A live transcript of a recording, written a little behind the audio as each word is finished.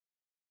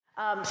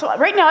So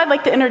right now I'd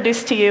like to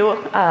introduce to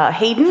you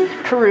Hayden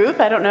Carruth.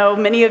 I don't know,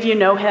 many of you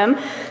know him.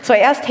 So I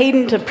asked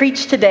Hayden to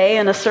preach today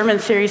in a sermon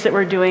series that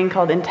we're doing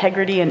called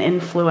Integrity and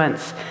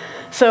Influence.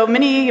 So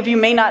many of you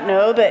may not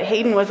know that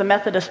Hayden was a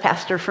Methodist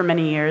pastor for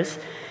many years.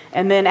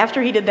 And then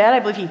after he did that, I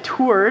believe he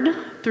toured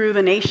through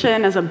the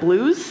nation as a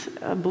blues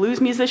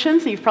musician.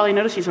 So you've probably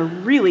noticed he's a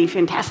really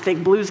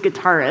fantastic blues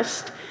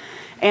guitarist.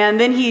 And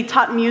then he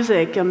taught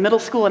music in middle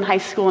school and high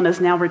school and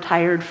is now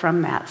retired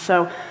from that.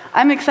 So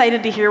I'm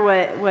excited to hear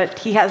what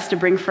he has to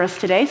bring for us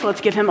today. So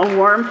let's give him a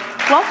warm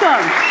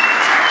welcome.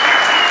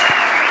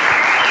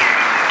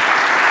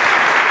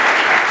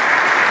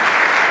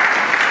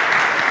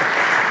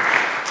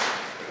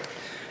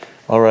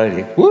 All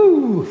righty.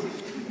 Woo!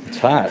 It's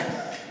hot.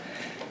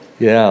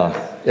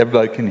 Yeah,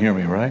 everybody can hear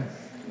me, right?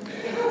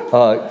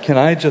 Can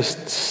I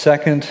just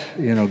second,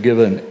 give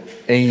an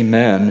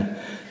amen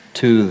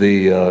to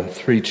the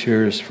 3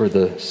 cheers for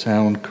the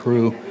sound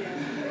crew?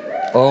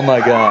 Oh my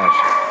gosh.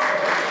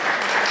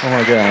 Oh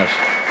my gosh.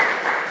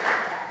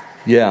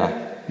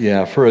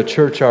 Yeah. For a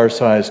church our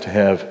size to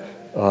have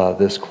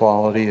this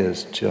quality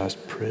is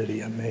just pretty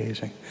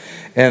amazing.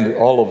 And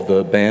all of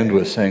the band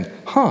was saying,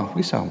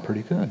 we sound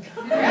pretty good.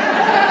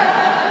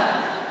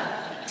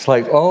 It's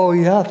like, oh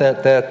yeah,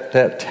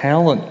 that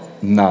talent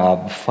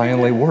knob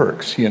finally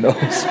works, So we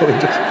just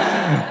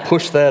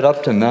push that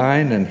up to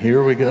 9 and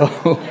here we go.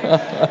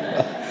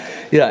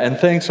 Yeah, and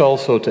thanks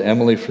also to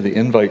Emily for the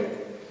invite.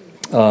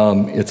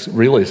 It's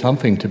really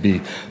something to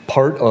be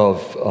part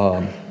of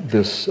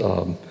this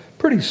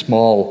pretty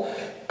small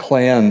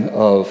clan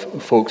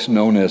of folks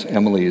known as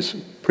Emily's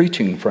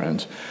preaching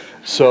friends.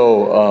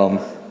 So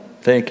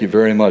thank you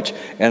very much.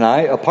 And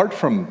I, apart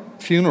from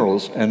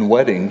funerals and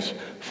weddings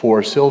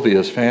for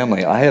Sylvia's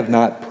family, I have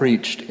not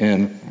preached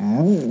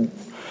in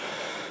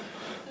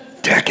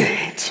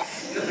decades.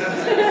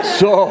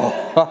 So,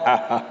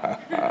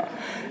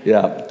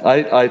 yeah,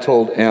 I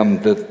told Em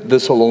that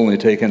this will only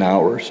take an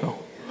hour, so.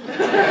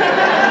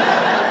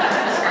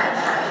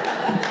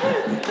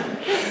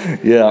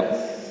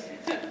 Yeah,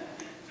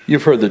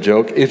 you've heard the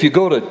joke. If you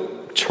go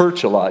to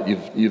church a lot,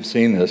 you've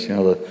seen this.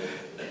 The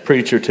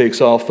preacher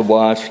takes off the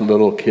watch. The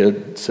little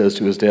kid says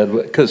to his dad,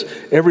 because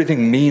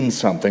everything means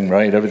something,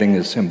 right? Everything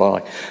is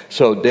symbolic.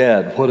 So,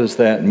 Dad, what does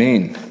that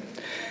mean?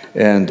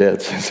 And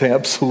Dad says,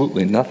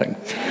 absolutely nothing.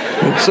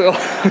 So,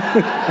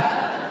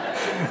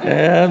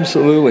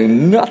 absolutely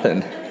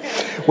nothing.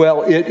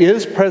 Well, it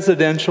is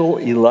presidential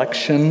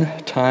election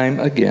time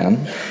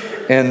again.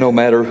 And no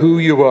matter who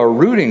you are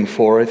rooting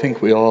for, I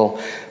think we all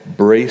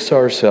brace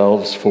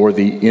ourselves for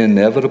the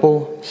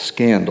inevitable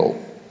scandal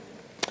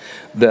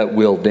that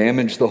will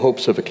damage the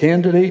hopes of a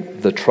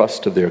candidate, the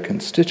trust of their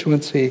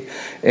constituency,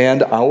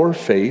 and our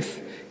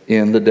faith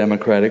in the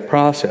democratic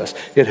process.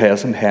 It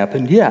hasn't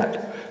happened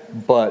yet,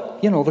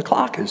 but, the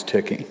clock is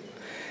ticking.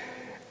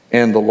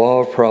 And the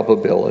law of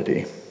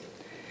probability.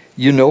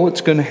 You know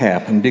it's going to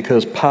happen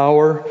because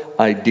power,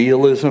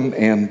 idealism,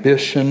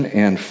 ambition,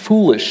 and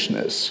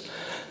foolishness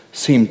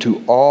seem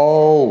to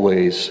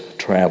always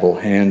travel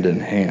hand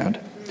in hand.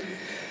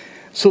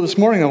 So this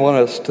morning I want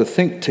us to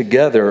think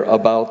together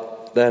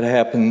about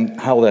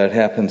how that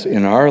happens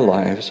in our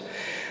lives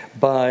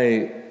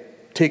by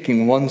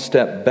taking one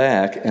step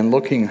back and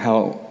looking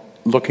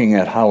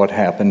at how it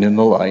happened in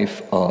the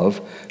life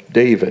of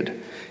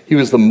David. He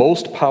was the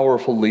most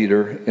powerful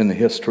leader in the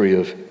history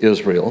of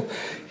Israel.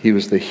 He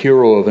was the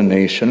hero of a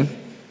nation.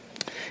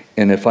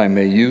 And if I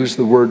may use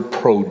the word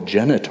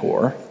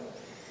progenitor.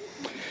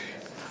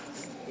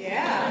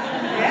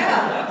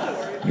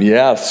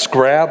 Yeah,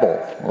 Scrabble,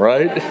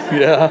 right?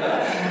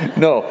 Yeah.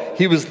 No,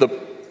 he was the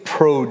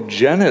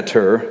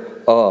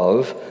progenitor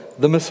of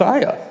the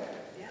Messiah.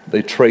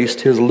 They traced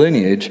his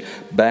lineage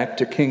back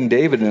to King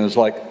David, and it was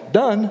like,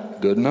 done,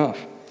 good enough.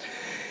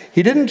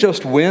 He didn't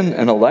just win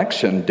an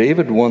election.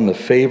 David won the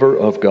favor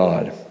of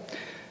God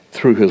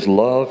through his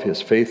love,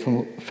 his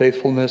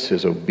faithfulness,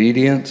 his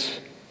obedience.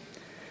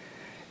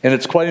 And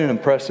it's quite an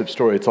impressive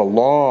story. It's a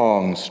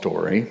long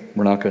story.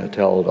 We're not going to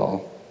tell it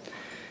all.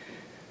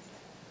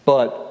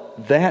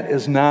 But that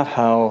is not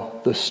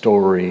how the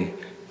story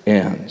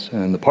ends.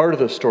 And the part of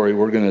the story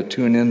we're going to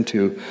tune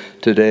into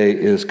today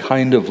is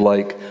kind of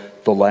like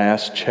the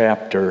last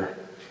chapter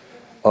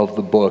of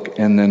the book,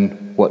 and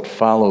then what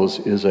follows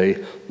is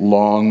a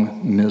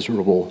long,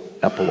 miserable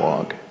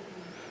epilogue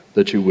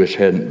that you wish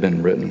hadn't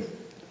been written.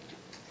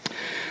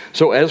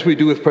 So as we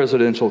do with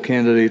presidential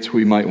candidates,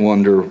 we might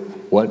wonder,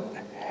 what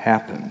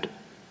happened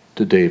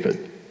to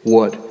David?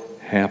 What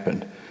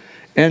happened?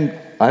 And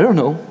I don't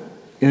know,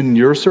 in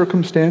your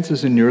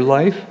circumstances, in your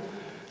life,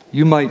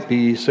 you might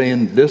be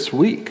saying this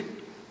week,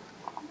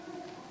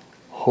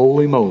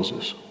 holy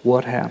Moses,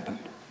 what happened?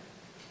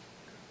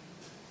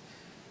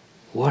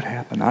 What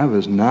happened? I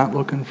was not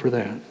looking for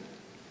that.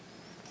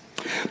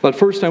 But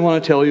first I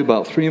want to tell you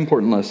about 3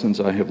 important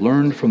lessons I have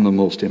learned from the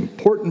most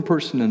important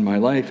person in my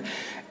life.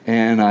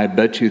 And I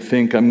bet you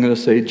think I'm going to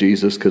say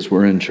Jesus because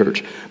we're in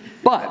church.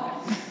 But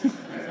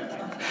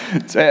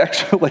it's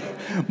actually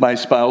my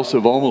spouse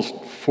of almost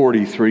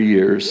 43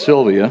 years,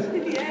 Sylvia.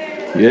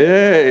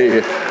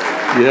 Yay.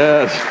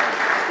 Yes.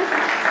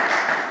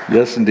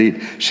 Yes,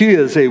 indeed. She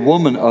is a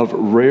woman of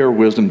rare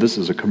wisdom. This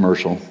is a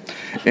commercial.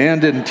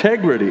 And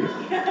integrity.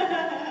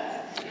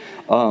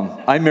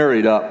 I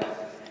married up.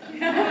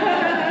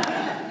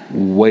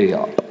 Way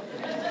up.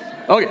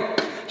 Okay,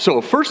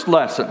 so first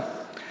lesson.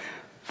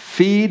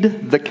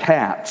 Feed the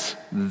cats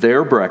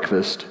their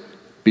breakfast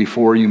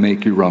before you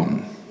make your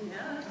own.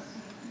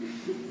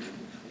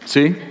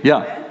 See?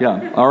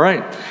 Yeah. All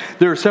right.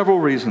 There are several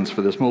reasons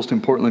for this, most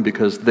importantly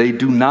because they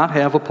do not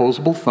have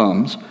opposable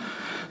thumbs,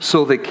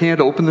 so they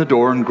can't open the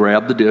door and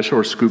grab the dish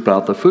or scoop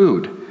out the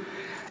food.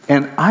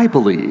 And I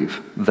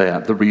believe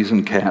that the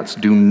reason cats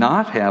do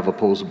not have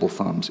opposable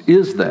thumbs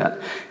is that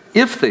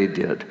if they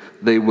did,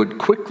 they would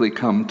quickly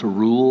come to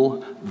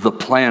rule the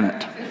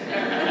planet.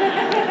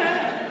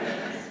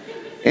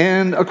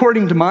 And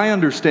according to my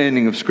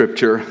understanding of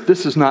Scripture,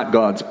 this is not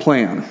God's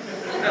plan.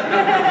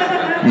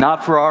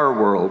 Not for our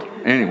world,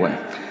 anyway.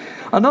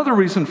 Another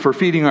reason for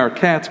feeding our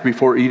cats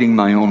before eating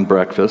my own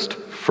breakfast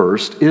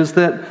first is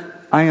that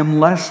I am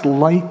less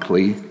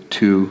likely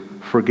to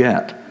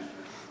forget.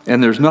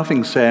 And there's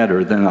nothing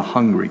sadder than a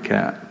hungry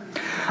cat.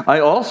 I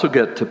also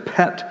get to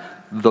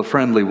pet the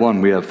friendly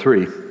one. We have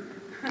 3.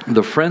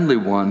 The friendly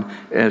one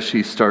as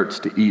she starts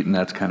to eat, and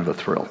that's kind of a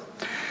thrill.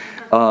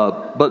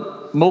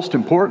 But most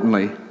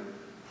importantly,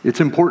 it's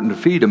important to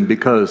feed them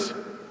because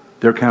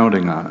they're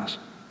counting on us.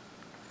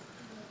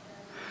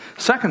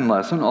 Second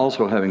lesson,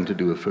 also having to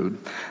do with food,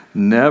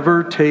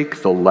 never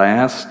take the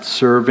last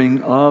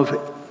serving of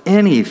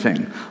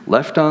anything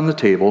left on the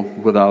table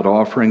without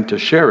offering to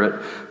share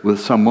it with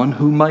someone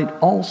who might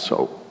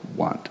also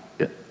want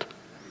it.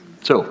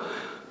 So,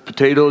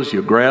 potatoes,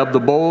 you grab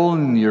the bowl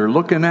and you're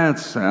looking at,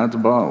 that's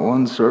about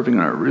 1 serving,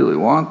 and I really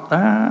want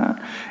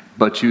that.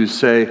 But you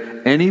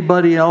say,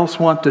 anybody else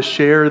want to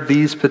share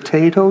these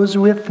potatoes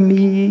with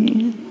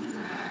me?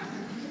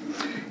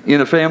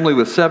 In a family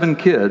with 7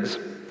 kids,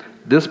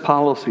 this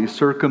policy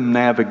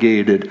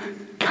circumnavigated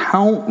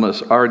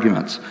countless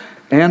arguments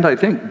and I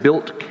think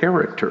built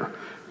character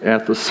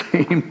at the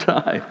same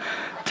time.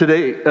 To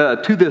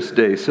this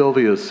day,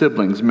 Sylvia's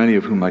siblings, many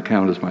of whom I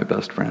count as my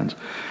best friends,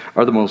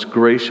 are the most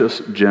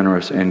gracious,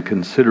 generous, and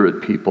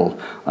considerate people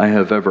I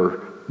have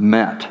ever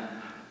met.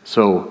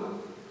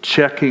 So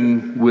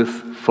checking with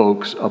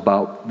folks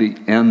about the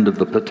end of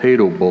the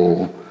potato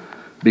bowl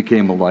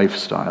became a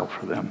lifestyle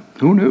for them.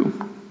 Who knew?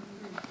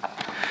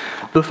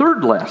 The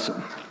third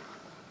lesson,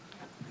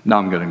 now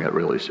I'm going to get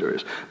really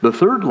serious. The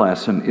third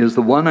lesson is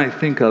the one I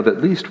think of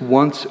at least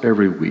once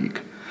every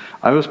week.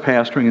 I was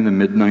pastoring in the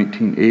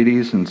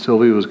mid-1980s, and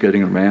Sylvia was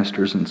getting her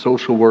master's in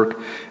social work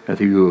at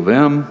the U of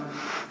M.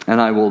 And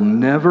I will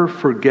never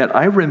forget,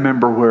 I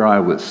remember where I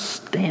was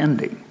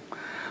standing.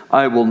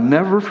 I will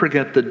never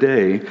forget the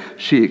day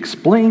she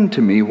explained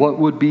to me what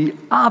would be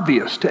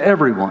obvious to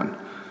everyone,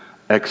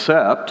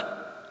 except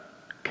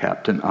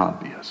Captain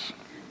Obvious.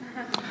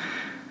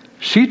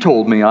 She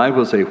told me I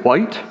was a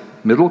white,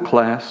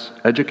 middle-class,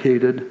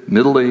 educated,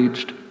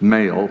 middle-aged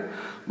male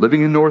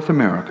living in North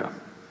America,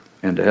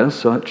 and as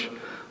such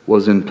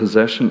was in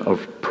possession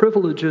of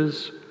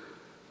privileges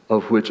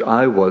of which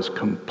I was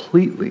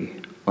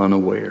completely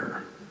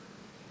unaware.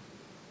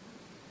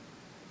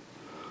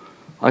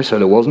 I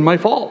said it wasn't my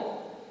fault,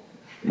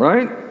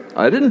 right?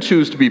 I didn't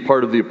choose to be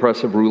part of the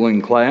oppressive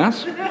ruling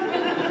class.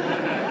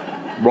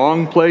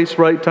 Wrong place,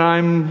 right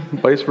time,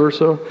 vice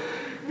versa.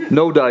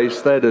 No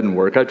dice, that didn't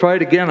work. I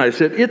tried again. I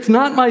said, it's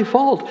not my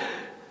fault.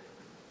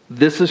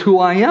 This is who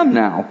I am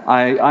now.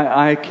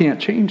 I can't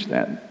change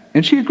that.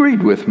 And she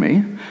agreed with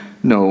me.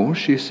 No,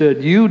 she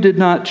said, you did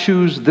not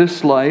choose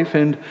this life,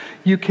 and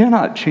you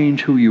cannot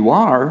change who you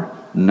are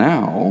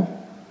now.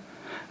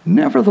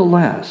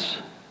 Nevertheless,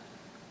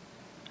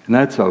 and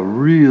that's a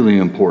really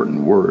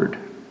important word,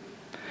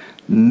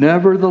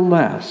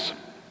 nevertheless,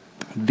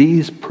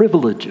 these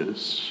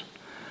privileges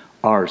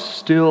are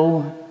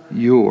still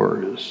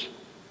yours.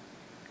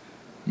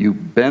 You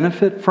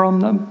benefit from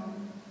them,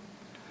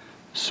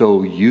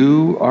 so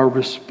you are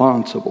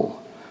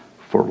responsible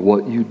for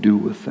what you do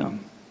with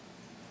them.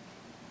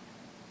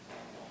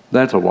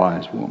 That's a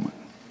wise woman.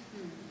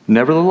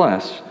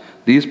 Nevertheless,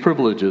 these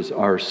privileges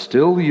are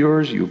still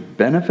yours. You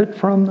benefit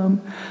from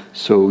them,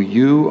 so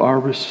you are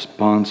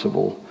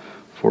responsible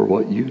for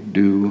what you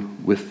do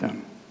with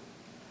them.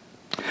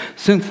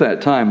 Since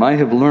that time, I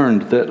have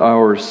learned that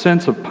our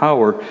sense of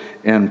power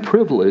and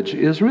privilege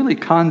is really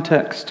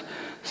context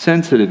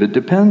sensitive. It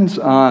depends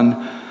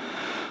on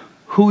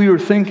who you're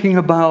thinking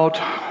about,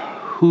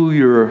 who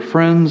your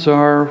friends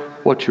are,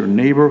 what your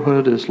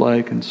neighborhood is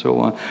like, and so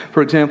on.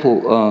 For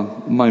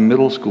example, my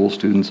middle school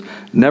students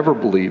never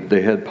believed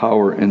they had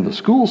power in the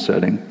school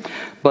setting,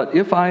 but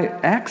if I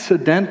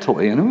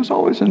accidentally, and it was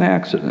always an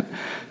accident,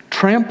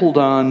 trampled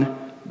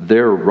on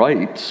their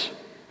rights,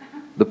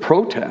 the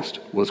protest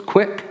was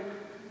quick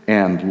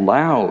and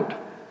loud.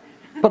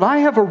 But I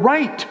have a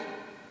right.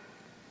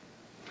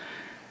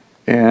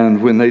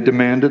 And when they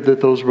demanded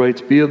that those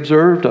rights be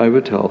observed, I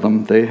would tell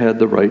them they had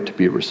the right to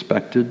be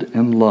respected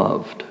and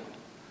loved.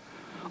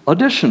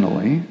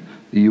 Additionally,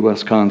 The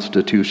U.S.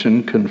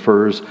 Constitution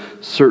confers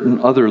certain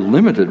other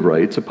limited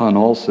rights upon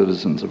all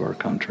citizens of our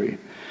country.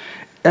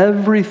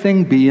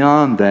 Everything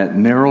beyond that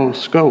narrow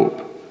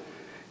scope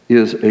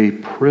is a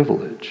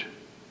privilege.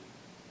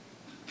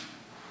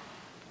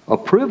 A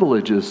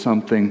privilege is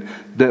something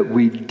that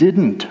we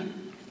didn't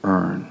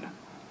earn.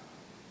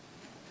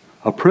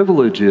 A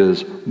privilege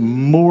is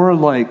more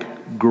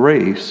like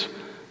grace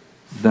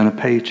than a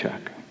paycheck.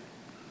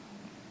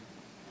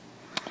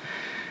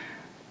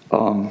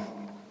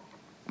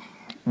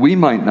 We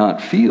might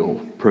not feel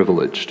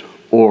privileged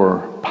or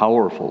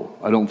powerful.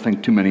 I don't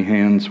think too many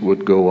hands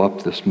would go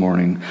up this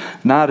morning.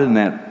 Not in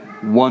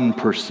that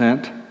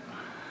 1%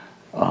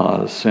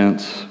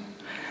 sense.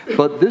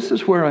 But this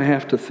is where I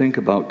have to think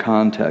about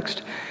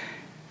context.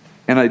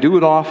 And I do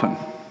it often.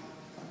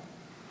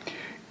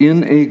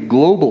 In a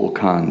global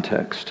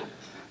context,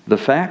 the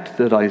fact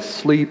that I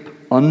sleep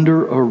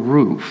under a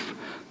roof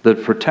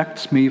that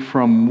protects me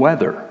from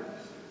weather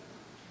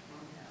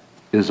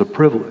is a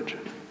privilege.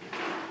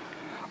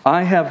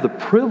 I have the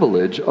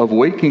privilege of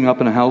waking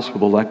up in a house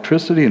with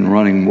electricity and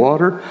running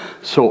water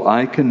so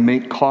I can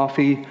make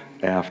coffee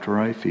after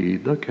I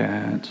feed the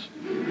cats.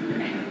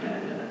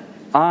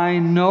 I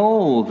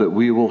know that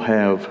we will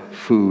have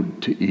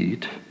food to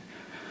eat.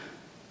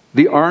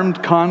 The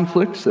armed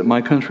conflicts that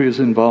my country is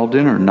involved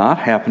in are not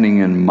happening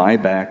in my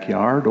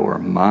backyard or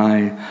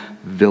my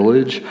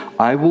village.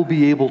 I will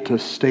be able to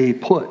stay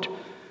put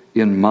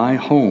in my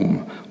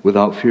home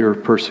without fear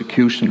of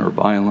persecution or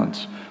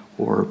violence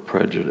or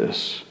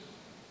prejudice.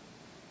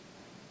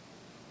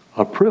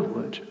 A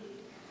privilege.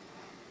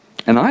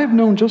 And I have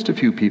known just a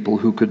few people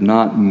who could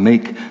not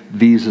make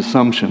these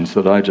assumptions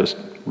that I just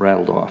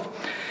rattled off.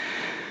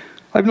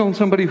 I've known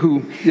somebody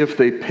who, if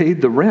they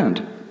paid the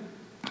rent,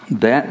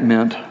 that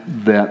meant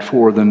that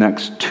for the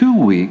next 2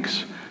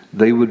 weeks,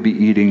 they would be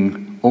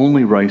eating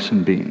only rice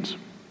and beans.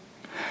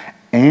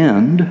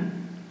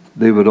 And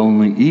they would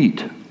only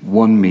eat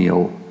one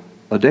meal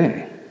a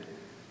day.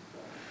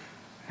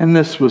 And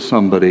this was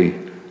somebody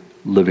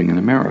living in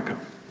America.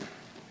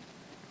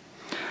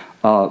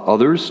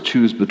 Others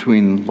choose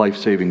between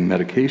life-saving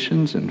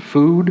medications and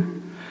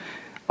food.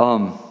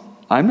 I'm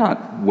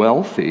not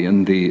wealthy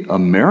in the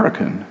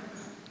American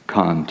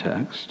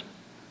context,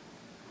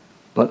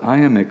 but I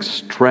am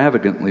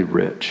extravagantly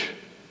rich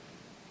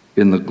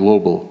in the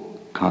global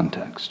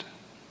context.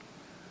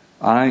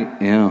 I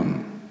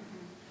am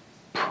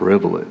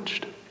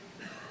privileged.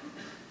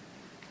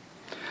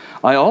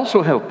 I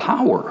also have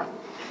power.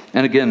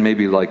 And again,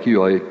 maybe like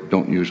you, I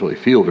don't usually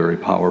feel very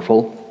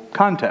powerful.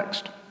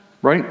 Context,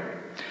 right?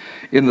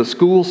 In the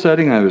school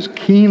setting, I was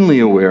keenly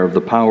aware of the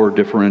power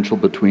differential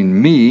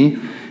between me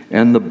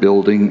and the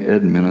building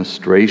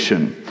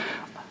administration.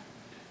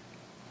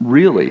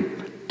 Really,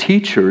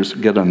 teachers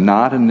get a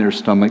knot in their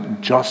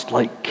stomach just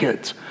like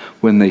kids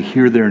when they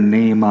hear their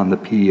name on the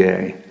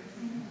PA.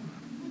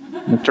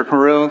 Mr.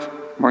 Carruth,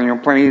 will you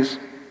please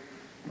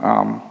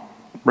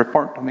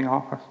report to the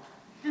office?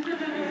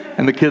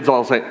 And the kids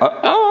all say,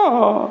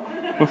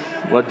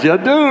 what'd you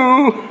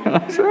do?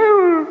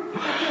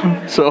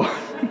 So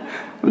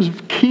I was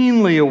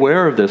keenly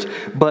aware of this.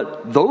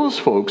 But those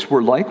folks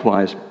were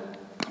likewise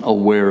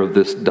aware of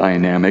this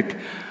dynamic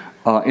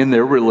in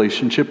their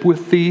relationship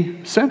with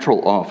the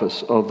central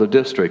office of the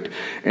district.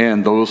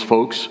 And those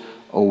folks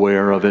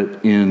aware of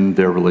it in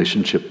their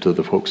relationship to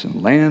the folks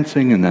in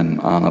Lansing and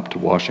then on up to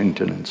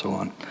Washington and so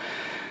on.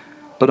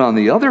 But on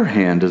the other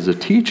hand, as a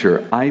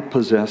teacher, I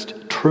possessed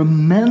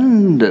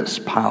tremendous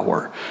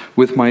power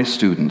with my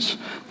students.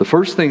 The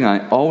first thing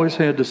I always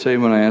had to say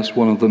when I asked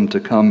one of them to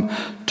come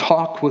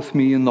talk with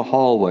me in the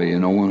hallway,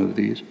 one of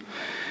these,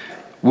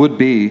 would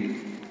be,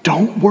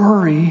 "Don't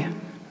worry,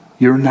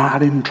 you're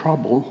not in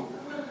trouble."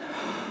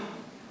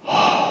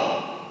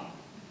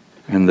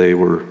 And they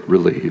were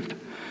relieved.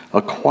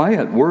 A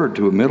quiet word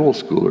to a middle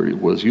schooler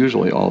was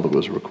usually all that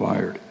was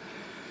required.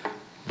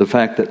 The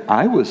fact that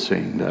I was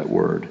saying that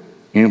word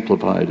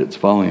amplified its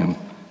volume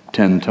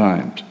 10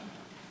 times.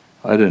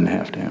 I didn't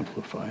have to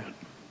amplify it.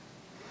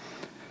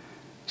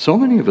 So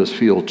many of us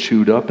feel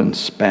chewed up and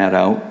spat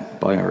out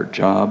by our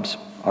jobs,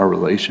 our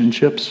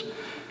relationships,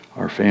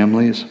 our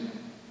families.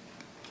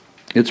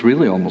 It's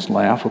really almost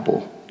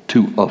laughable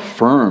to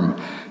affirm,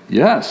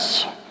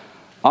 yes,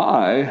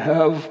 I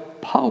have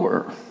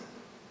power.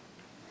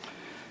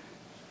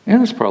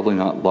 And it's probably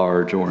not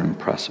large or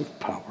impressive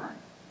power.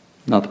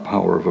 Not the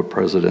power of a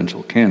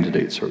presidential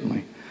candidate,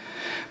 certainly.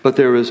 But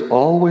there is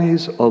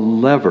always a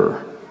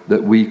lever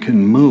that we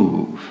can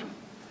move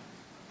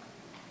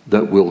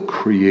that will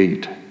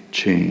create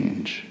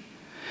change.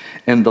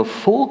 And the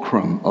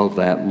fulcrum of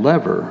that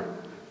lever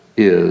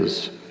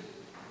is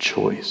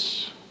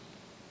choice.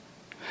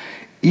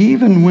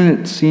 Even when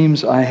it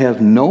seems I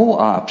have no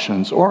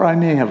options, or I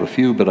may have a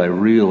few, but I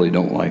really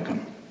don't like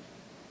them,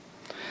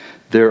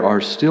 there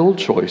are still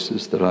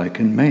choices that I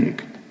can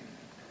make.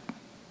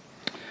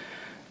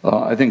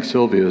 I think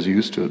Sylvia is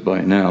used to it by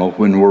now.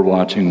 When we're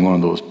watching one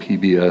of those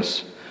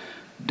PBS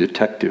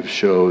detective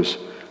shows,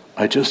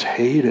 I just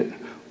hate it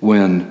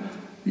when,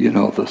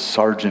 the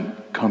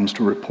sergeant comes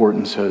to report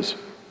and says,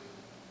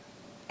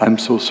 "I'm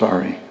so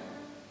sorry.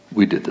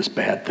 We did this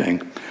bad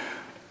thing.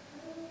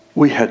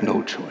 We had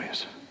no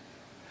choice."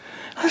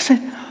 I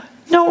said,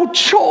 "No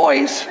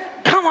choice?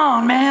 Come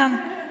on,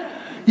 man.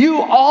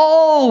 You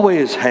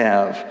always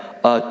have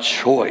a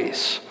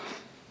choice."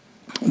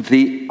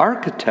 The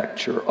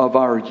architecture of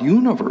our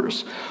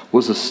universe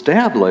was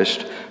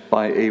established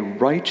by a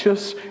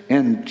righteous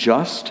and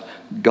just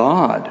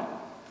God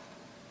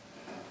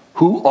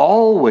who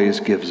always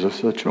gives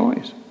us a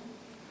choice.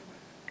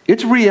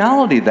 It's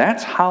reality.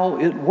 That's how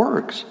it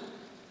works.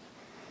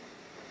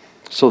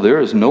 So there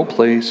is no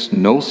place,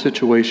 no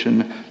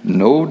situation,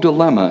 no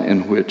dilemma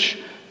in which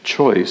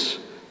choice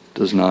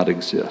does not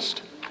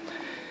exist.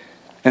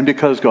 And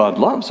because God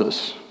loves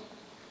us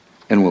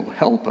and will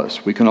help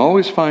us, we can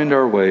always find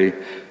our way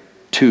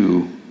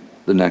to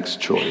the next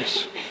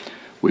choice.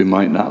 We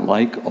might not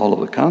like all of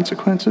the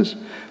consequences,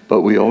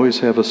 but we always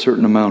have a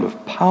certain amount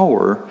of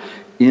power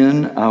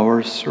in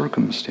our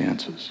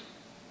circumstances.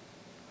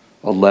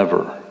 A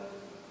lever,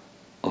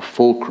 a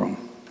fulcrum,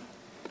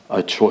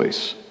 a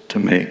choice to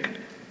make.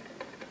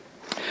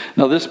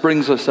 Now this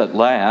brings us at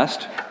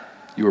last,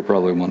 you were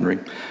probably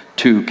wondering,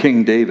 to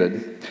King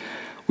David.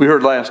 We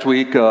heard last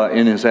week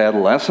in his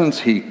adolescence,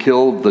 he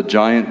killed the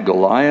giant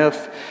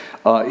Goliath.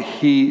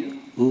 He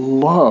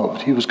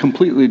was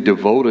completely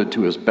devoted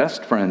to his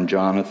best friend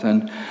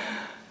Jonathan.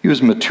 He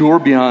was mature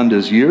beyond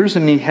his years,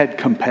 and he had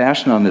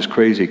compassion on this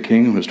crazy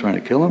king who was trying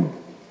to kill him.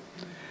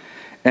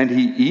 And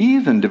he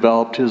even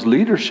developed his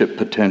leadership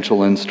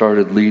potential and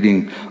started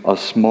leading a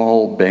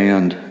small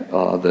band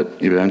that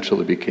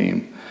eventually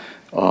became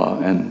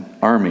an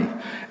army.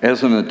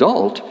 As an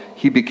adult,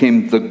 he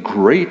became the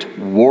great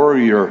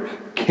warrior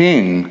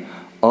king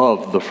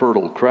of the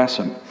Fertile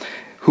Crescent,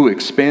 who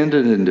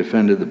expanded and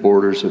defended the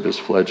borders of his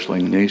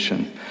fledgling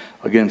nation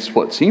against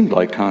what seemed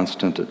like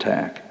constant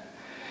attack.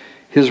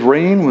 His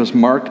reign was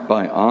marked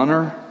by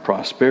honor,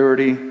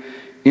 prosperity,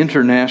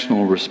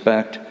 international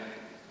respect,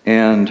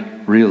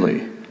 and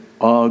really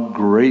a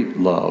great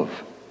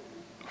love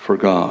for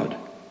God.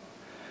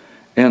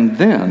 And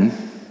then,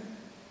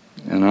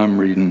 and I'm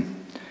reading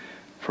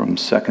from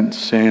 2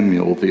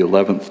 Samuel, the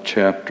 11th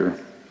chapter,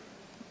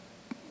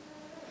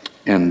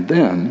 and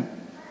then,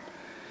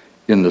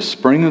 in the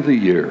spring of the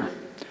year,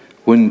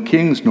 when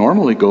kings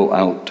normally go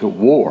out to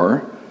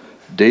war,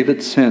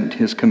 David sent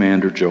his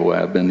commander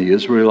Joab and the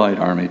Israelite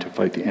army to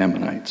fight the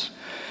Ammonites.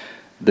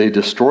 They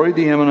destroyed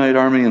the Ammonite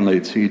army and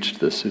laid siege to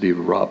the city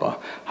of Rabbah.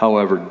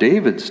 However,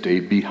 David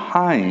stayed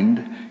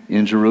behind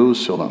in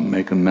Jerusalem.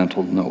 Make a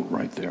mental note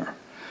right there.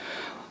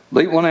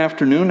 Late one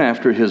afternoon,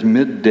 after his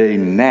midday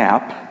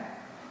nap,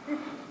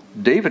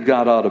 David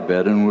got out of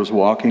bed and was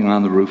walking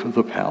on the roof of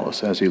the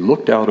palace. As he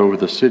looked out over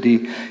the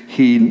city,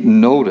 he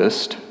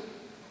noticed,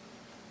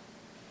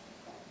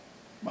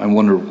 I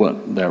wonder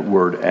what that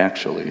word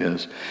actually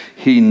is,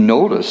 he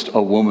noticed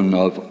a woman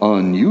of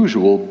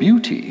unusual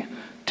beauty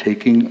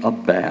taking a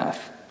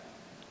bath.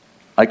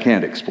 I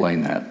can't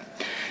explain that.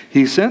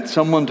 He sent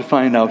someone to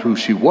find out who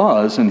she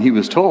was, and he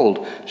was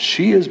told,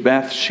 "She is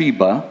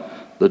Bathsheba,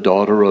 the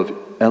daughter of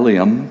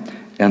Eliam,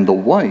 and the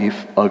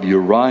wife of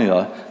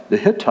Uriah the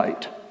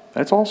Hittite."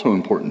 That's also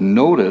important.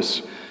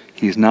 Notice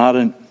he's not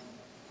an...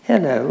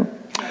 Hello.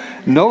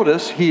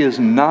 Notice he is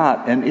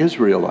not an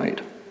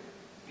Israelite.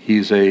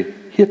 He's a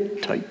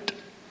Hittite.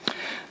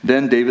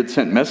 Then David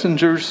sent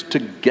messengers to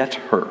get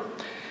her.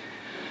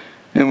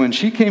 And when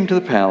she came to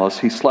the palace,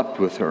 he slept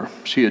with her.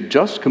 She had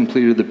just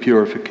completed the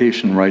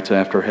purification rites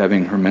after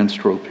having her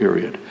menstrual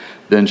period.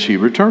 Then she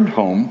returned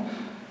home.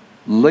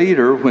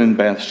 Later, when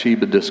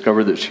Bathsheba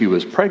discovered that she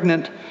was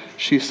pregnant,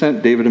 she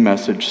sent David a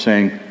message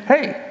saying,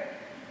 "Hey,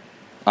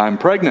 I'm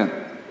pregnant."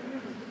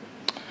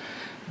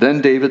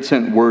 Then David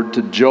sent word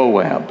to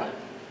Joab,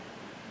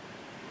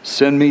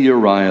 "Send me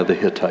Uriah the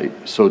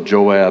Hittite." So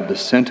Joab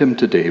sent him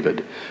to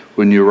David.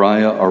 When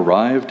Uriah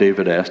arrived,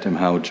 David asked him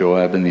how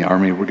Joab and the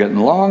army were getting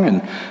along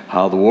and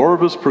how the war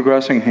was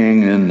progressing.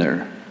 Hang in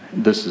there.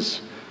 This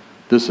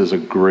is a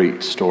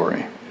great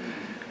story.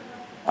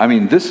 I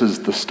mean, this is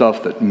the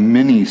stuff that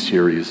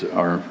mini-series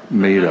are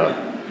made of.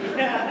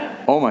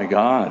 Oh my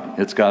God,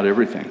 it's got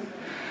everything.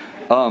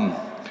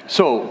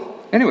 So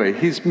anyway,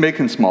 he's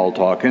making small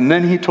talk, and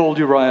then he told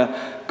Uriah,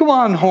 "Go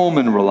on home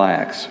and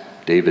relax."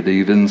 David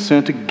even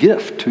sent a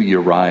gift to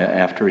Uriah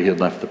after he had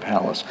left the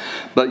palace.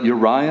 But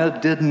Uriah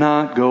did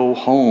not go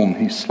home.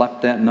 He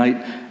slept that night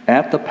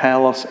at the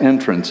palace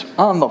entrance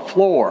on the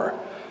floor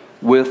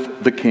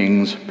with the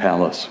king's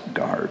palace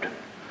guard.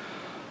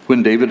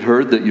 When David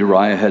heard that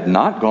Uriah had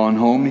not gone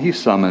home, he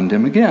summoned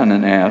him again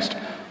and asked,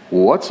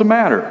 "What's the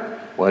matter?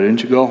 Why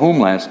didn't you go home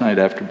last night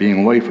after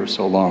being away for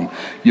so long?"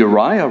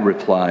 Uriah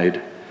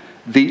replied,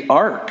 "The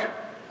ark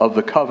of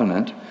the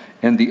covenant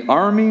and the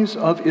armies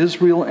of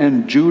Israel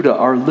and Judah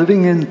are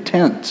living in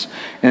tents,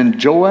 and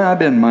Joab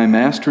and my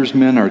master's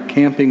men are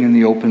camping in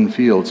the open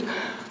fields.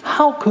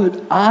 How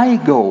could I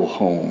go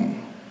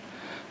home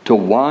to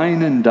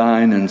wine and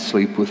dine and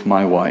sleep with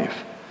my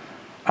wife?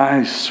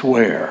 I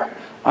swear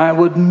I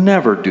would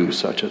never do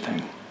such a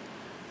thing."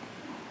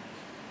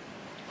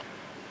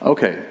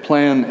 Okay,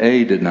 plan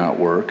A did not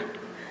work.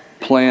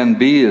 Plan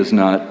B is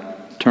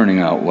not turning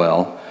out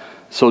well.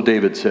 So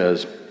David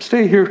says,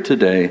 stay here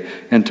today,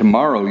 and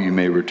tomorrow you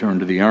may return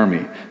to the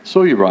army.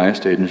 So Uriah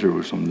stayed in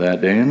Jerusalem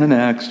that day and the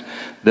next.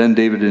 Then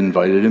David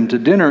invited him to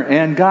dinner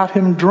and got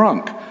him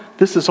drunk.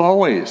 This is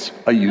always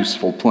a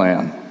useful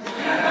plan.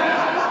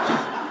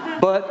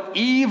 But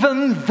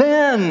even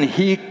then,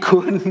 he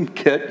couldn't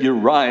get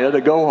Uriah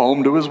to go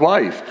home to his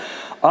wife.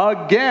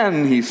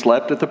 Again, he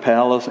slept at the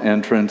palace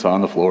entrance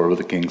on the floor of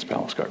the king's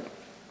palace guard.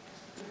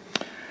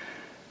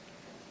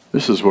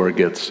 This is where it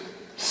gets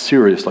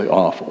seriously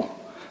awful.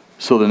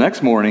 So the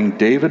next morning,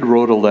 David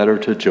wrote a letter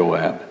to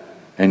Joab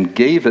and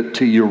gave it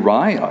to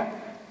Uriah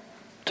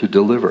to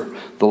deliver.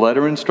 The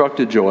letter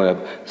instructed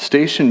Joab,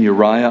 station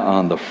Uriah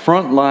on the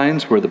front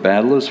lines where the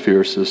battle is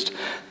fiercest,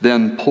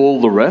 then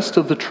pull the rest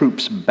of the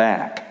troops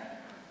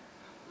back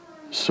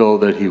so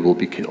that he will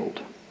be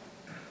killed.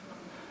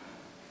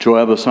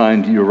 Joab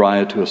assigned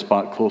Uriah to a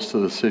spot close to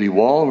the city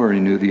wall where he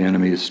knew the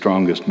enemy's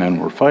strongest men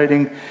were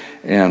fighting.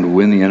 And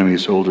when the enemy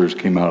soldiers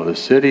came out of the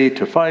city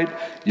to fight,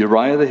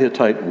 Uriah the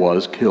Hittite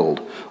was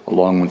killed,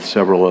 along with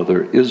several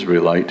other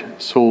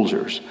Israelite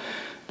soldiers.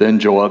 Then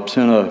Joab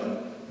sent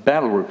a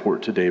battle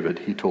report to David.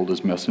 He told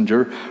his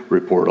messenger,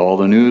 report all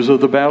the news of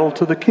the battle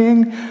to the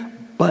king.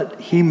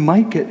 But he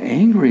might get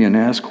angry and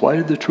ask, why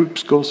did the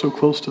troops go so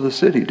close to the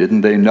city?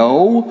 Didn't they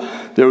know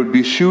there would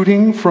be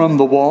shooting from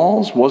the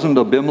walls? Wasn't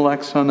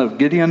Abimelech, son of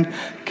Gideon,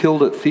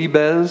 killed at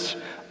Thebez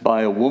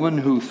by a woman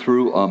who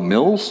threw a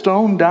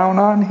millstone down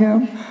on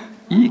him?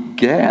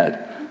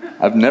 Egad,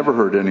 I've never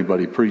heard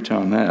anybody preach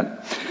on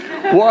that.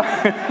 Why?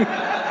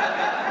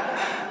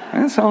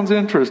 That sounds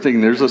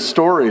interesting. There's a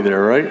story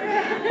there,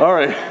 right? All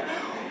right.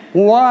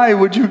 Why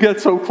would you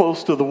get so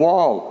close to the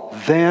wall?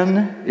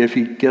 Then, if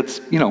he gets,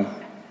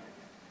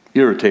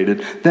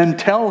 irritated, then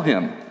tell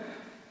him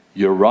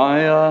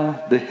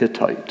Uriah the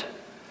Hittite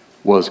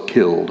was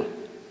killed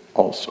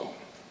also.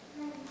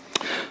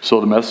 So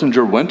the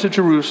messenger went to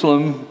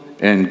Jerusalem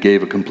and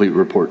gave a complete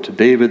report to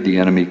David. The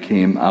enemy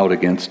came out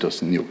against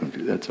us in the open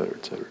field, etc.,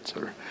 etc.,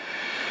 etc.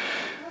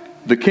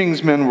 The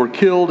king's men were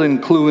killed,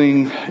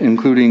 including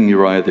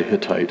Uriah the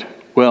Hittite.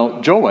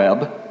 Well,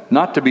 Joab,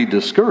 not to be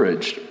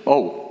discouraged.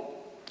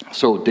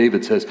 So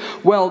David says,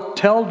 well,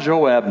 tell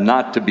Joab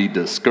not to be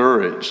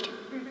discouraged.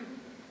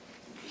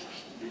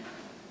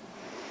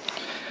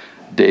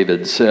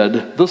 David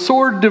said, the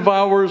sword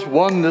devours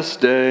one this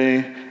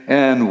day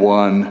and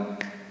one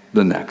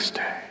the next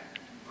day.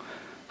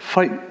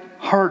 Fight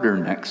harder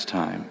next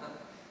time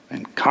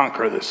and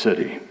conquer the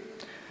city.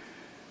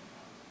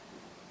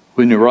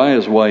 When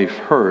Uriah's wife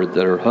heard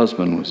that her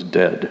husband was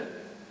dead,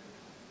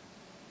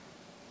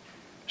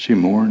 she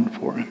mourned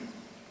for him.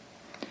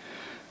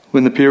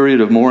 When the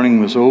period of mourning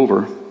was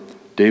over,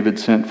 David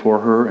sent for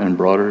her and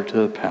brought her to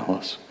the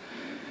palace.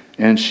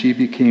 And she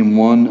became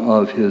one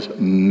of his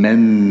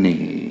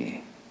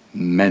many,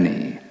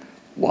 many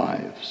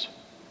wives.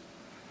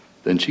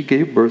 Then she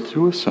gave birth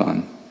to a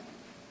son.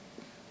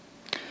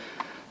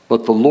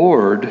 But the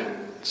Lord,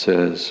 it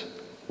says,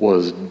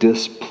 was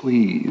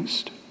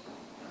displeased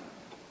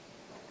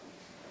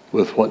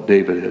with what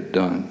David had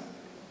done.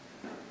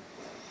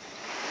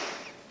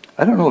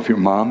 I don't know if your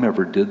mom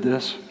ever did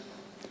this.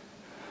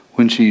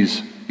 When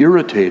she's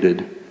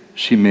irritated,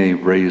 she may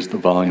raise the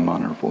volume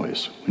on her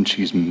voice. When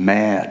she's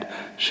mad,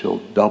 she'll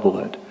double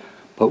it.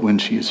 But when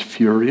she's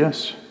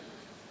furious,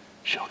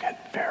 she'll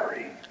get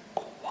very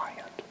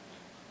quiet.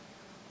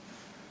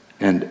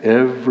 And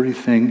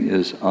everything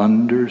is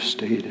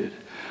understated.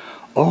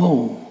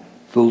 Oh,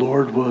 the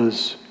Lord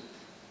was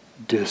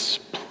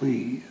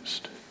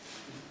displeased.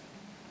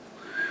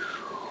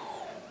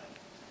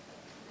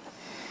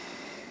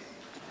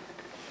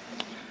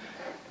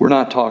 We're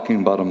not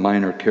talking about a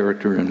minor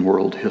character in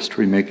world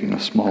history making a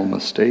small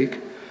mistake.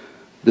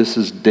 This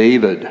is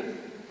David,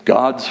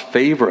 God's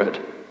favorite,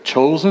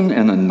 chosen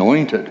and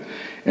anointed.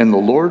 And the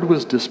Lord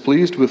was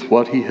displeased with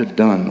what he had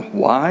done.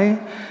 Why?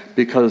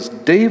 Because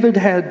David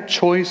had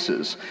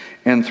choices.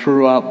 And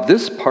throughout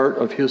this part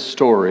of his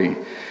story,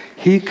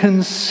 he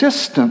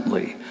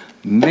consistently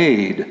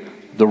made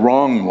the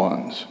wrong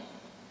ones.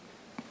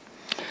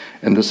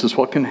 And this is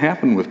what can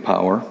happen with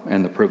power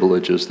and the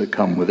privileges that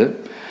come with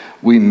it.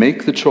 We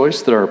make the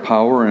choice that our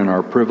power and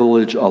our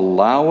privilege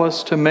allow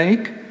us to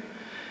make,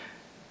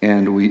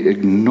 and we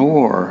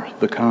ignore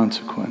the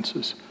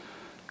consequences.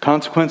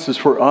 Consequences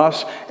for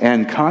us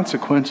and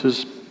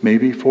consequences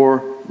maybe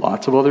for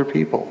lots of other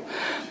people.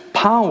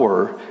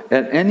 Power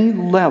at any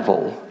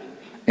level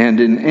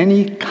and in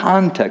any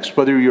context,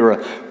 whether you're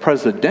a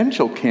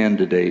presidential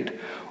candidate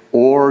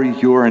or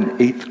you're an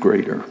 8th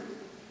grader.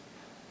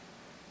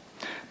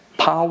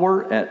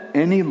 Power at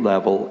any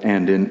level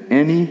and in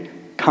any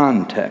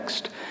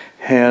context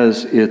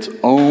has its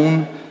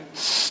own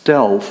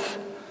stealth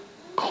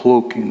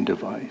cloaking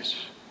device.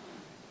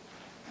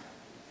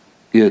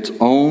 Its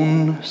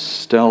own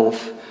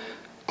stealth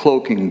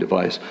cloaking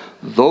device.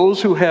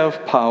 Those who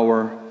have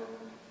power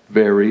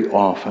very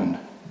often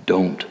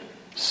don't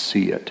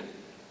see it.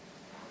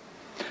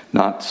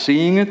 Not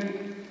seeing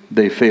it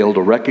They fail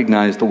to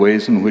recognize the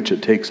ways in which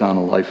it takes on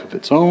a life of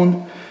its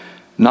own.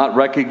 Not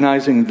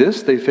recognizing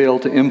this, they fail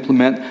to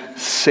implement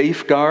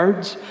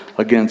safeguards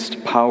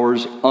against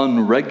power's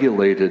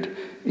unregulated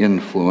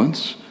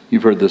influence.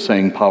 You've heard the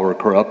saying, power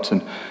corrupts,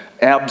 and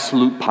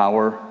absolute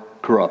power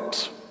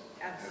corrupts.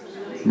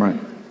 Absolutely. Right.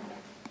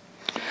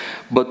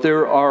 But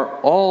there are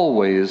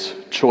always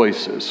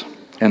choices.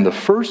 And the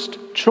first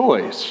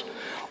choice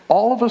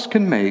all of us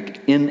can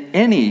make in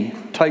any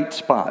tight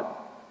spot,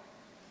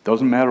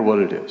 doesn't matter what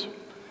it is.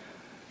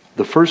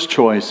 The first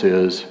choice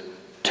is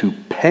to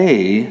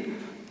pay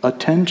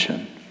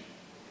attention.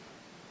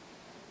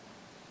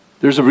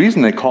 There's a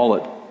reason they call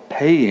it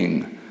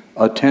paying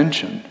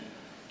attention.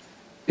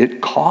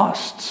 It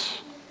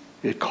costs.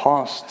 It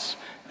costs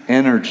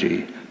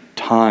energy,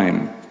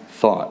 time,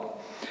 thought.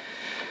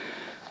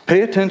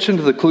 Pay attention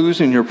to the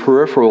clues in your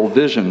peripheral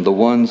vision, the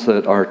ones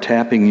that are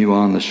tapping you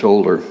on the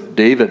shoulder.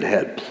 David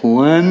had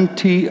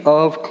plenty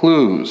of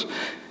clues.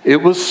 It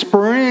was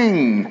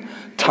spring,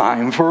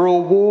 time for a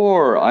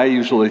war. I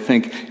usually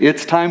think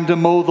it's time to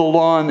mow the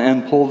lawn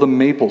and pull the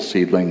maple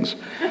seedlings.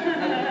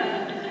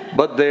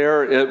 But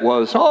there it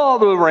was, oh,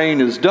 the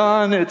rain is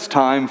done, it's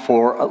time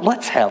for,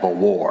 let's have a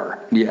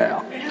war.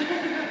 Yeah.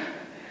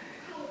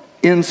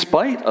 In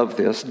spite of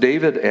this,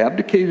 David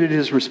abdicated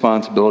his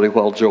responsibility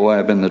while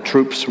Joab and the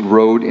troops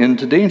rode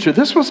into danger.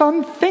 This was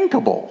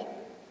unthinkable.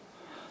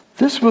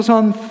 This was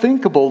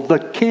unthinkable. The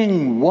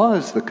king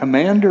was the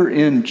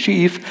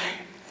commander-in-chief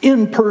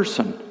in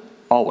person,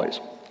 always.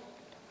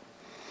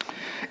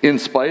 In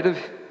spite of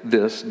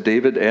this,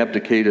 David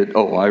abdicated.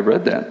 Oh, I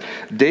read that.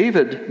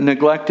 David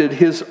neglected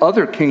his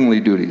other kingly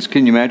duties.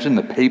 Can you imagine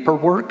the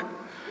paperwork?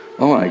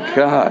 Oh my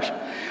gosh.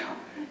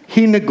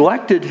 He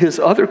neglected his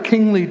other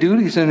kingly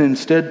duties and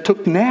instead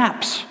took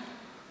naps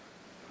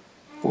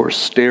or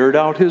stared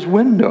out his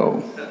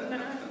window.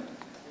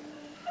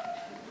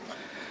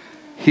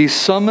 He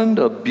summoned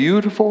a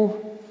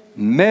beautiful,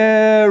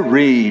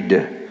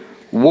 married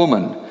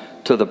woman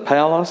to the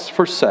palace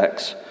for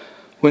sex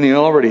when he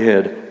already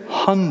had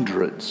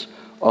hundreds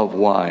of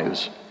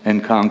wives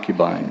and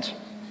concubines.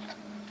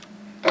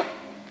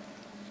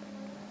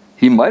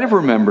 He might have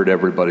remembered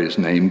everybody's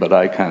name, but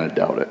I kind of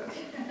doubt it.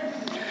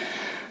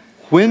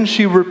 When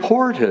she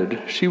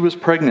reported she was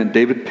pregnant,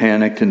 David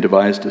panicked and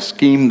devised a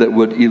scheme that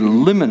would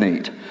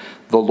eliminate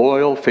the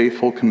loyal,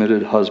 faithful,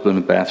 committed husband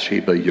of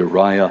Bathsheba,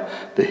 Uriah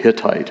the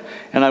Hittite.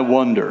 And I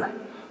wonder,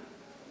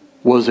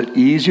 was it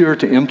easier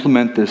to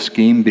implement this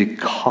scheme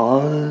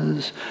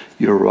because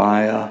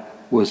Uriah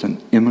was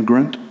an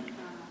immigrant?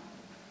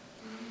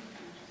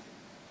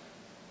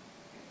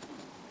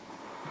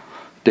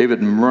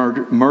 David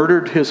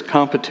murdered his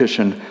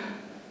competition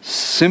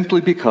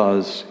simply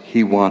because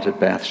he wanted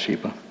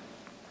Bathsheba.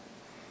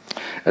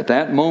 At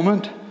that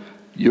moment,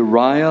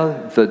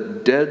 Uriah, the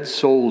dead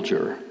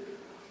soldier,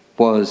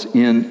 was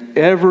in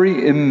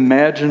every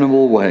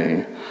imaginable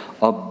way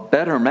a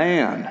better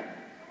man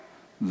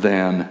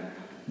than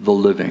the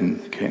living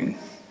king.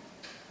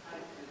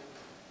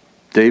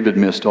 David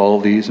missed all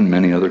these and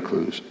many other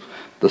clues.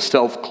 The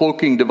stealth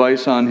cloaking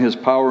device on his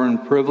power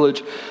and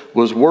privilege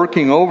was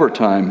working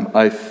overtime.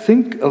 I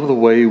think of the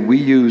way we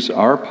use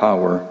our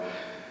power,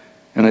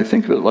 and I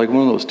think of it like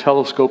one of those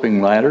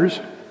telescoping ladders.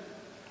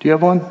 Do you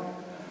have one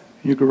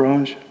in your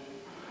garage?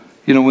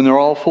 You know, when they're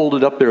all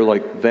folded up there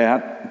like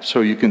that,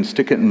 so you can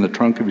stick it in the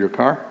trunk of your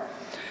car,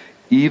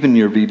 even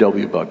your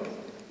VW Bug.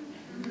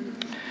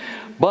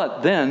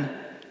 But then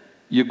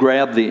you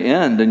grab the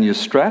end and you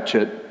stretch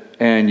it,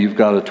 and you've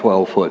got a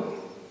 12-foot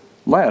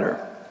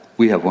ladder.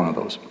 We have one of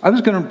those. I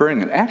was going to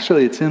bring it.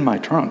 Actually, it's in my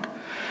trunk.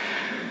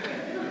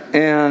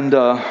 And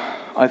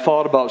I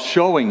thought about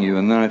showing you,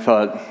 and then I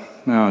thought,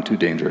 no, too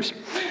dangerous.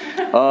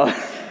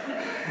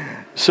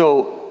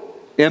 So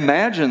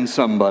imagine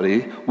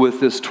somebody with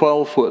this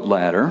 12-foot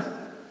ladder,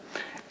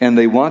 and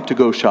they want to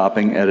go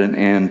shopping at an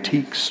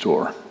antique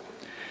store.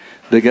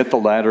 They get the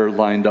ladder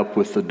lined up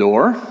with the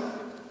door.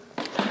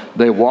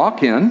 They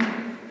walk in.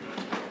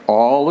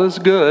 All is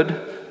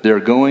good. They're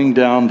going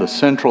down the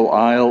central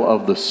aisle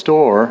of the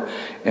store,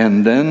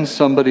 and then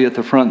somebody at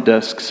the front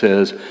desk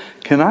says,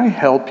 "Can I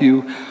help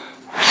you?"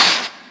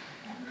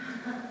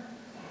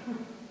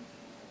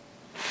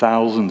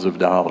 Thousands of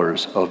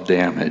dollars of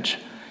damage.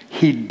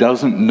 He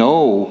doesn't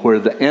know where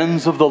the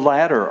ends of the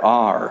ladder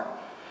are.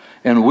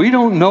 And we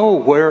don't know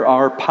where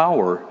our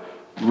power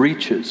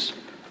reaches.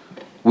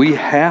 We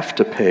have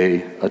to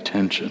pay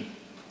attention.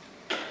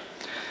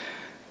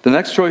 The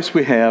next choice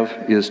we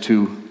have is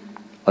to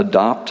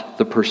adopt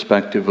the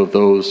perspective of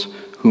those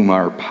whom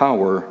our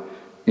power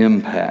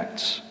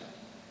impacts.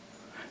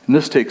 And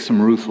this takes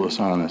some ruthless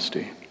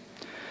honesty.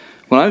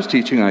 When I was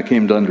teaching, I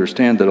came to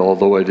understand that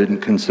although I didn't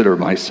consider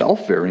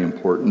myself very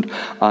important,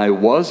 I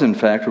was in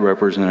fact a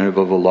representative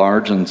of a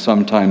large and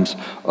sometimes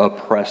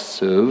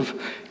oppressive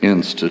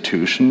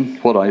institution.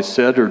 What I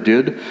said or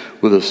did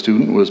with a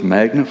student was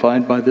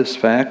magnified by this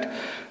fact.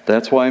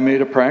 That's why I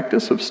made a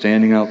practice of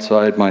standing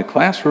outside my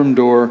classroom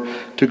door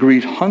to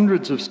greet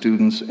hundreds of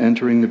students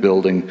entering the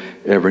building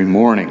every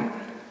morning.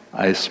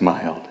 I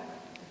smiled.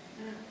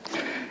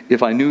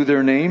 If I knew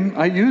their name,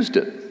 I used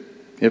it.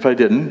 If I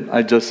didn't,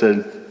 I just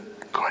said,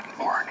 "Good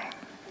morning."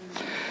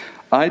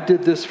 I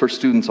did this for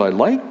students I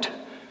liked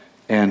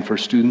and for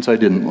students I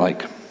didn't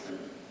like.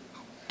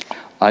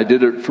 I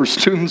did it for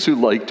students who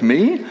liked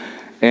me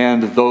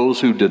and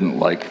those who didn't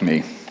like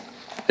me.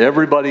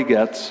 Everybody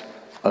gets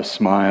a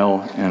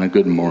smile and a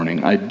good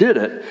morning. I did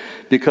it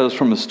because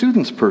from a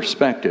student's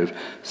perspective,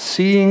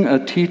 seeing a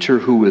teacher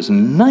who is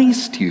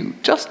nice to you,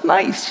 just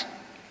nice,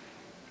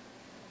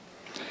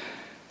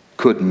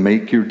 could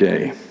make your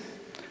day.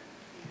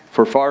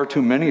 For far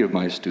too many of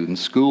my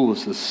students, school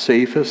was the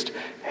safest,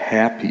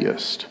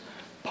 happiest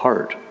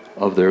part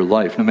of their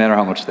life, no matter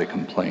how much they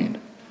complained.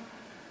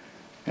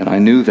 And I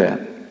knew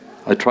that.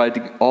 I tried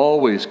to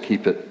always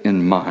keep it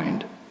in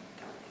mind.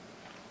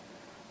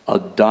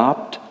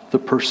 Adopt the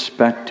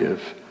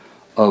perspective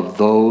of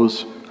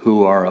those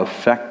who are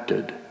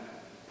affected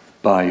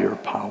by your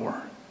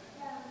power.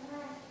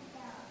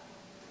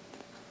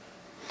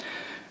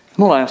 And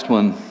the last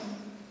one,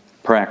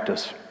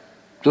 practice.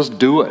 Just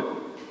do it.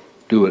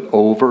 Do it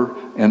over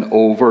and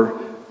over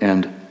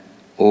and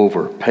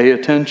over. Pay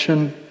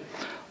attention.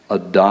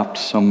 Adopt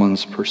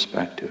someone's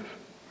perspective.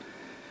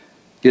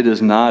 It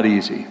is not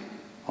easy.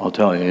 I'll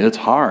tell you, it's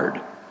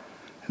hard.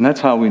 And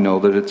that's how we know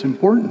that it's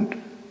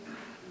important.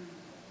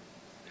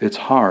 It's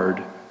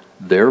hard,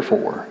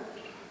 therefore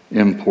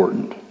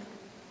important.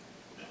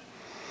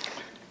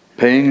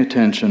 Paying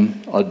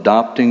attention,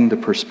 adopting the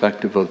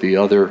perspective of the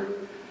other,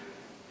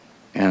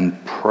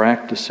 and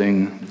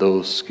practicing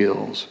those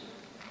skills.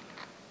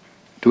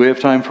 Do we have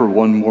time for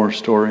one more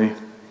story?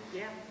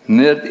 Yeah.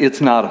 It's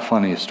not a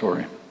funny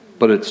story,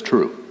 but it's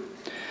true.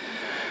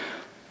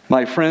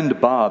 My friend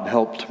Bob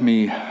helped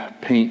me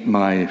paint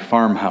my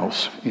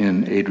farmhouse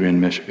in Adrian,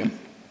 Michigan.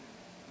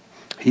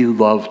 He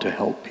loved to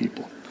help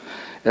people.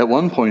 At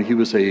one point, he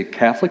was a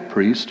Catholic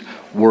priest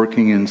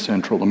working in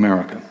Central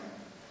America.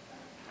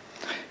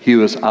 He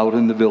was out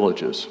in the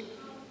villages.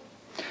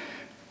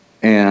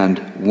 And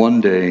one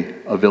day,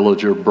 a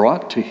villager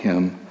brought to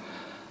him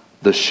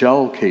the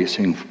shell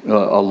casing,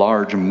 a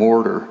large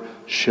mortar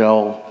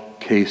shell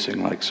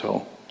casing like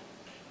so.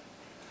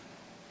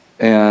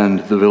 And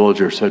the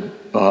villager said,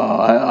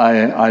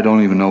 I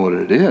don't even know what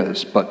it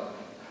is, but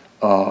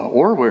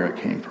or where it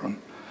came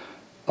from.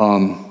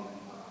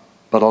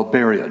 But I'll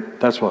bury it.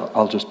 That's what,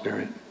 I'll just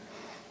bury it.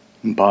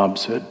 And Bob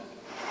said,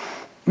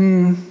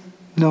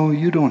 no,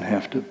 you don't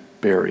have to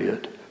bury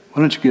it.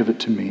 Why don't you give it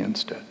to me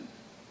instead?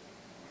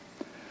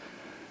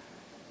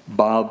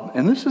 Bob,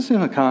 and this is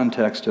in a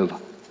context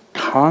of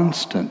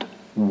constant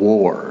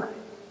war,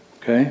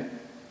 okay,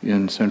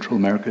 in Central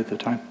America at the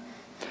time.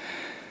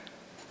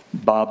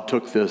 Bob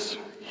took this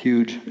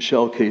huge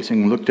shell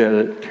casing, looked at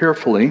it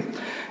carefully,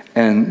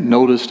 and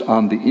noticed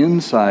on the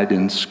inside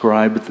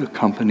inscribed the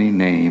company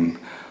name,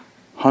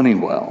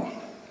 Honeywell.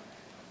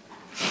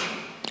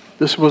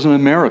 This was an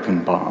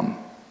American bomb.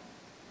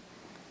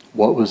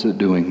 What was it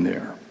doing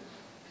there?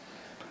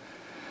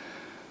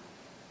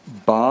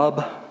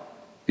 Bob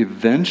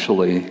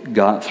eventually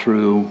got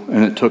through,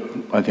 and it took,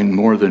 I think,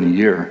 more than a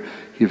year,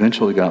 he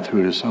eventually got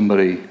through to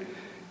somebody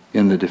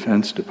in the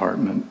Defense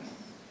Department.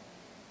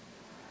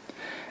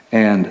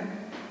 And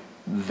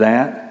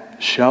that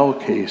shell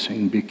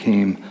casing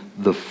became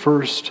the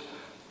first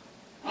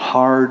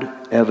hard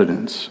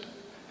evidence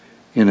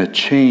in a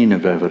chain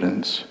of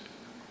evidence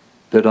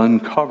that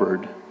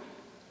uncovered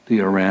the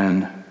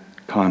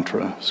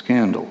Iran-Contra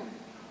scandal,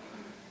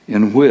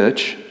 in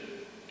which,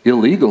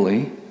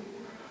 illegally,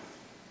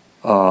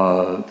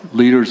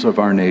 leaders of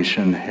our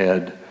nation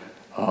had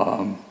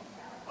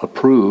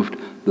approved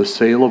the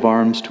sale of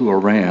arms to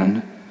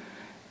Iran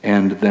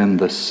and then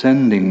the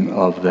sending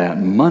of that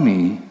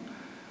money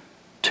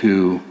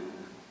to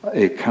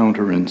a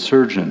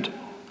counterinsurgent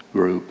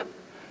group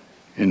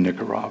in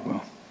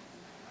Nicaragua.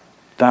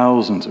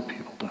 Thousands of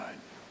people died.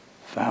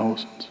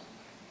 Thousands.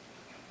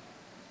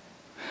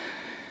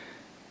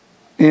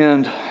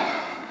 And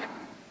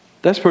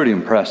that's pretty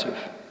impressive.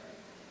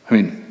 I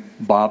mean,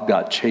 Bob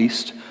got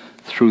chased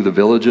through the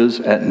villages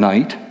at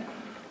night.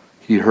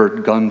 He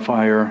heard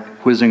gunfire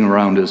whizzing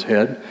around his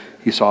head.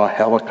 He saw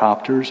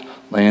helicopters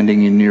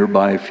landing in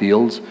nearby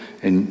fields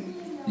and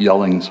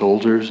yelling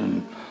soldiers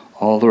and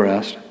all the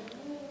rest.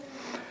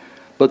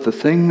 But the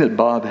thing that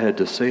Bob had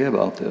to say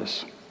about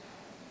this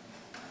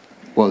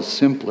was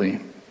simply,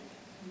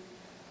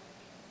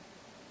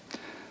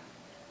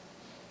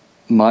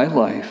 my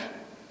life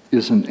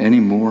isn't any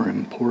more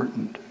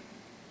important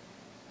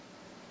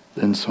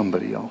than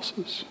somebody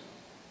else's.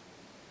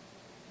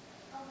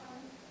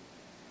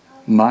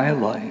 My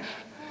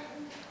life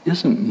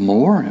isn't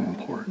more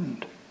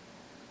important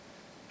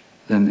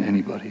than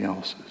anybody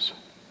else's.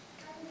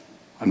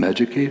 I'm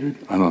educated,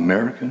 I'm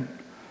American,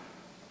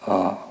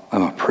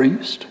 I'm a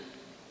priest,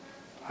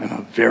 I'm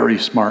a very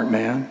smart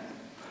man.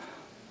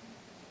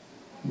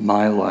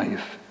 My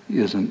life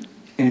isn't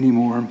any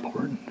more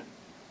important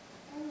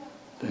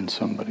than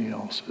somebody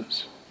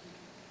else's.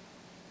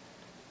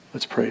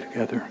 Let's pray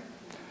together.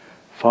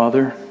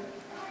 Father,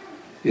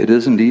 it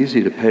isn't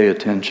easy to pay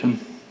attention.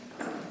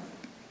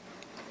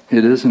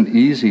 it isn't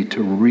easy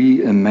to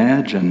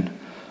reimagine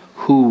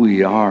who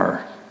we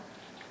are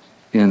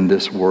in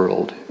this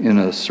world, in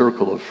a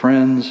circle of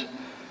friends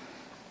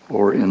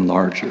or in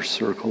larger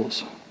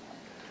circles.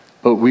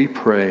 But we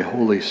pray,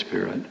 Holy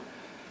Spirit,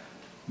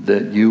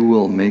 that you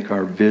will make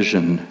our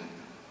vision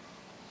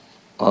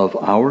of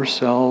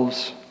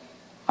ourselves,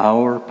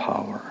 our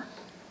power,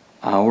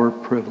 our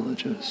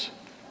privileges,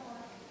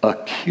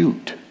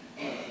 acute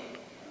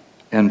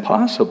and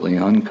possibly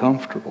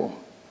uncomfortable,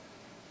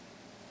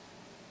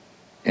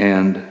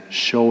 and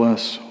show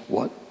us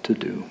what to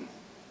do.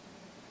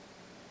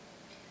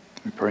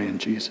 We pray in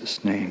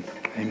Jesus' name.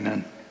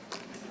 Amen.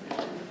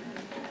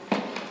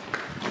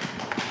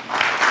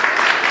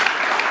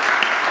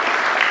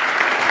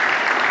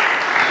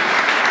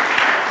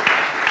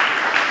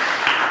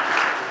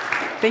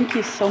 Thank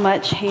you so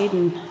much,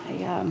 Hayden.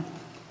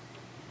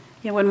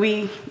 When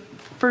we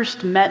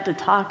first met to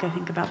talk, I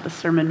think about the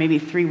sermon maybe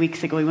 3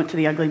 weeks ago, we went to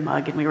the Ugly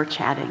Mug and we were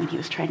chatting, and he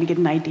was trying to get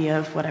an idea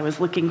of what I was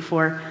looking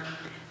for.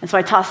 And so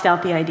I tossed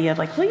out the idea of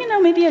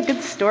maybe a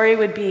good story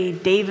would be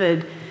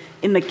David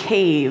in the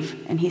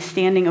cave, and he's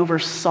standing over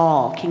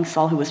Saul, King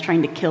Saul, who was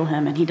trying to kill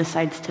him, and he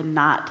decides to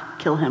not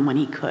kill him when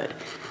he could.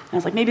 And I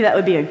was like, maybe that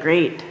would be a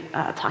great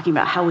talking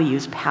about how we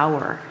use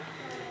power.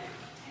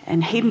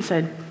 And Hayden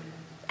said,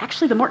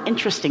 actually, the more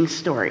interesting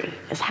story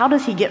is how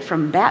does he get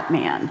from that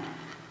man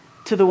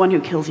to the one who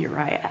kills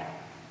Uriah?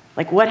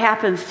 Like, what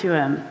happens to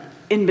him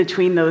in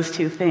between those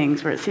two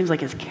things where it seems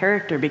like his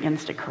character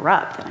begins to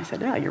corrupt? And I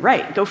said, yeah, you're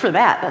right. Go for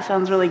that. That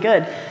sounds really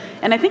good.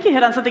 And I think you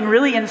hit on something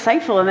really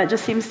insightful, and that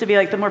just seems to be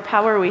like the more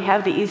power we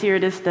have, the easier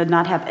it is to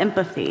not have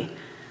empathy.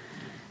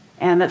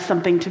 And that's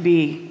something to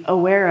be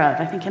aware of.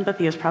 I think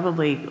empathy is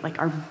probably like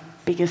our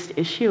biggest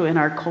issue in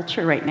our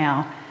culture right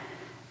now.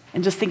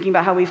 And just thinking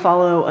about how we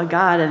follow a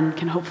God and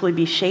can hopefully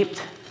be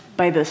shaped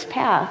by this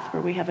path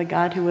where we have a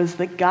God who is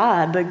the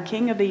God, the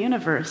King of the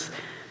universe,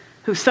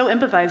 who so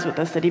empathized with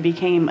us that he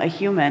became a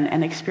human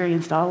and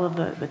experienced all of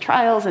the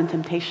trials and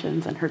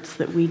temptations and hurts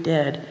that we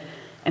did,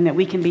 and that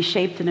we can be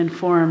shaped and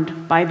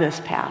informed by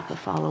this path of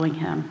following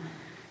him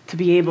to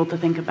be able to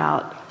think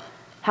about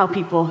how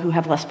people who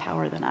have less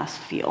power than us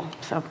feel.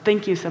 So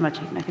thank you so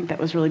much, Ethan. I think that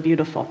was really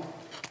beautiful.